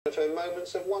of her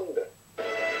moments of wonder.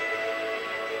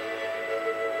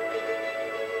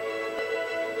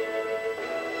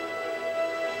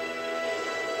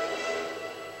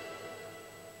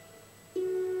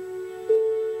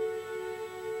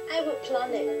 Our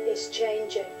planet is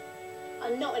changing,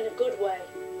 and not in a good way,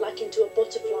 like into a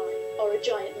butterfly or a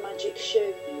giant magic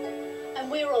shoe.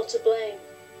 And we're all to blame.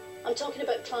 I'm talking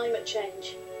about climate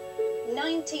change.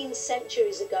 19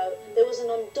 centuries ago, there was an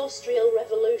industrial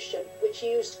revolution which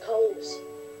used coals.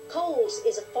 Coals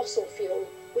is a fossil fuel,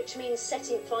 which means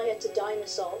setting fire to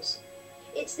dinosaurs.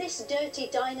 It's this dirty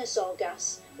dinosaur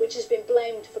gas which has been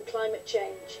blamed for climate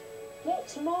change.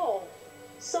 What's more,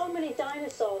 so many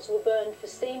dinosaurs were burned for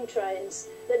steam trains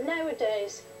that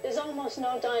nowadays there's almost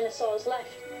no dinosaurs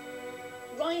left.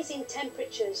 Rising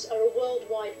temperatures are a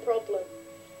worldwide problem.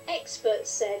 Experts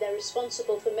say they're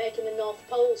responsible for making the North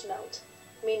Poles melt,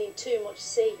 meaning too much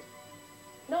sea.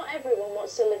 Not everyone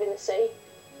wants to live in the sea.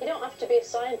 You don't have to be a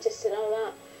scientist to know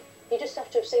that. You just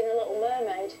have to have seen The Little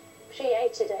Mermaid. She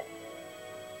hated it.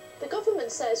 The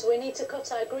government says we need to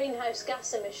cut our greenhouse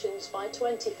gas emissions by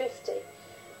 2050.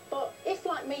 But if,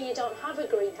 like me, you don't have a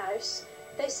greenhouse,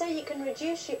 they say you can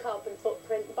reduce your carbon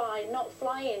footprint by not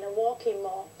flying and walking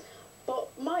more. But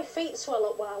my feet swell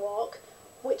up when I walk,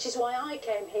 which is why I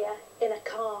came here in a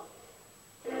car.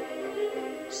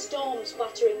 Storms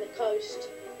battering the coast,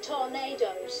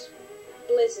 tornadoes,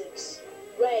 blizzards,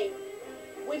 rain,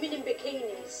 women in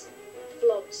bikinis,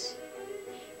 floods.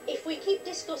 If we keep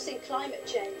discussing climate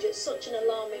change at such an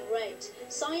alarming rate,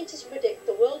 scientists predict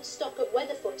the world's stock of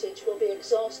weather footage will be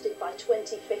exhausted by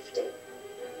 2050.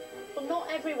 But not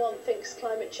everyone thinks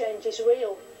climate change is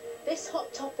real. This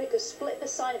hot topic has split the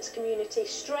science community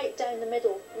straight down the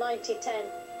middle, 90-10.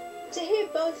 To hear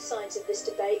both sides of this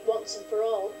debate once and for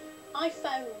all, I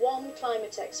found one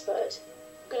climate expert.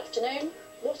 Good afternoon,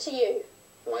 what are you?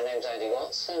 My name's Andy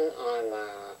Watson. I'm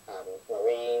a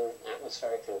marine,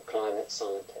 atmospheric and climate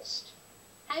scientist.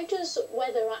 How does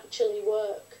weather actually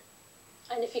work?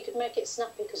 And if you could make it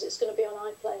snappy, because it's going to be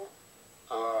on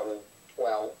iPlayer.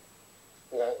 Well,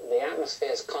 the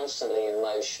atmosphere is constantly in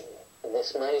motion. And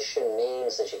this motion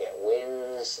means that you get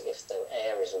winds, if the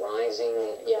air is rising.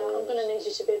 Yeah, I'm going to need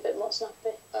you to be a bit more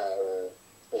snappy.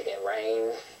 You get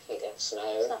rain, you get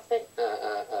snow. Snappy.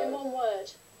 In one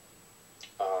word.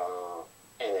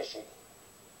 Energy.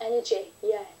 Energy,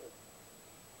 yeah.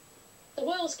 The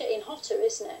world's getting hotter,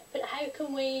 isn't it? But how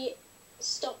can we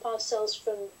stop ourselves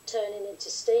from turning into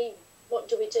steam? What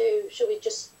do we do? Should we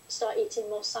just start eating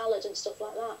more salad and stuff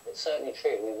like that? It's certainly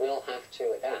true. We will have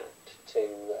to adapt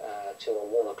to a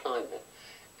warmer climate.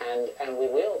 And we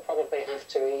will probably have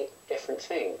to eat different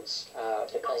things.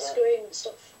 Because ice cream and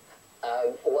stuff.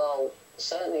 Well,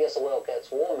 certainly as the world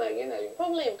gets warmer, you know.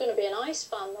 Probably going to be an ice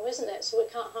ban though, isn't it? So we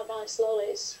can't have ice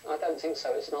lollies. I don't think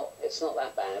so. It's not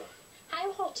that bad.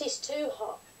 How hot is too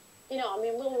hot? You know, I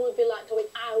mean, will we be like going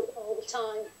out all the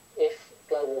time? If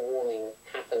global warming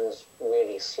happens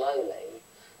really slowly,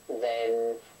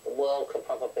 then the world could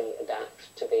probably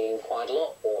adapt to being quite a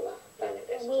lot warmer than it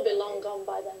is. And we'll be long gone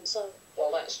by then, so.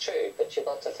 Well, that's true, but you've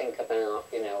got to think about,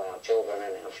 you know, our children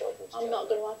and our children's children. I'm not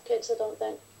going to have kids, I don't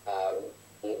think.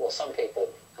 Well, some people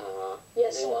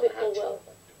yes, do some want to people have will.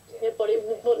 children. Yeah, but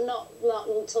not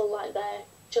until like their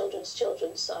children's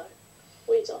children. So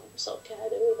we don't sort of care,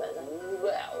 do we? But then,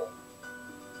 well,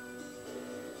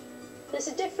 there's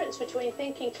a difference between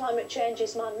thinking climate change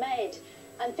is man-made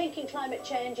and thinking climate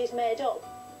change is made up.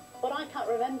 But I can't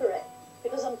remember it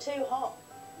because I'm too hot,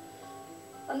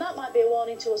 and that might be a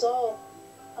warning to us all,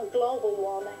 a global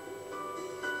warming.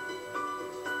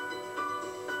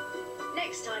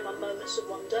 Next time on Moments of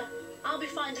Wonder, I'll be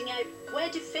finding out, where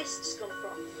do fists come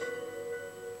from?